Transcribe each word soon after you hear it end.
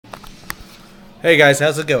Hey guys,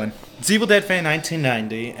 how's it going? It's Evil Dead Fan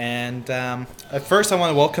 1990, and at first I want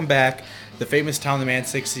to welcome back the famous Tom the Man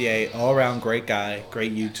 68, all around great guy,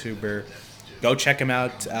 great YouTuber. Go check him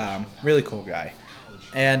out, really cool guy.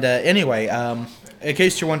 And anyway, in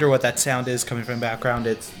case you're wondering what that sound is coming from the background,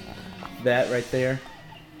 it's that right there.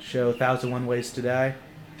 Show 1001 Ways to Die.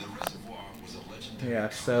 Yeah,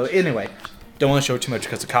 so anyway, don't want to show too much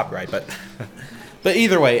because of copyright, but but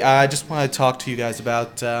either way, I just want to talk to you guys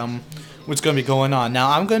about what's going to be going on.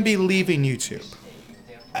 Now, I'm going to be leaving YouTube.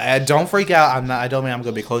 Don't freak out. I'm not. I don't mean I'm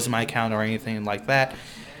going to be closing my account or anything like that.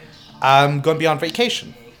 I'm going to be on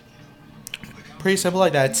vacation. Pretty simple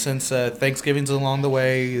like that. Since Thanksgiving's along the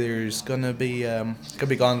way, there's gonna be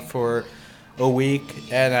gone for a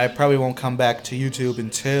week, and I probably won't come back to YouTube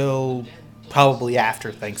until probably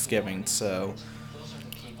after Thanksgiving. So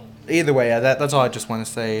either way, that's all I just want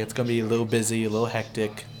to say. It's gonna be a little busy, a little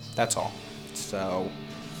hectic. That's all. So,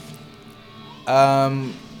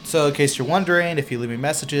 so in case you're wondering, if you leave me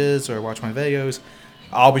messages or watch my videos,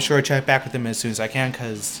 I'll be sure to check back with them as soon as I can,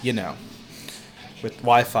 cause with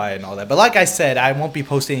Wi-Fi and all that. But like I said, I won't be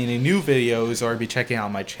posting any new videos or be checking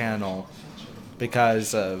out my channel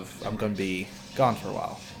because I'm gonna be gone for a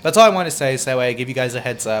while. That's all I want to say. So that way, I give you guys a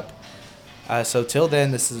heads up. So till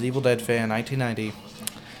then, this is Evil Dead Fan 1990.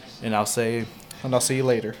 And I'll see you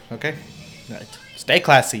later, okay? All right. Stay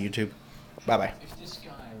classy, YouTube. Bye-bye.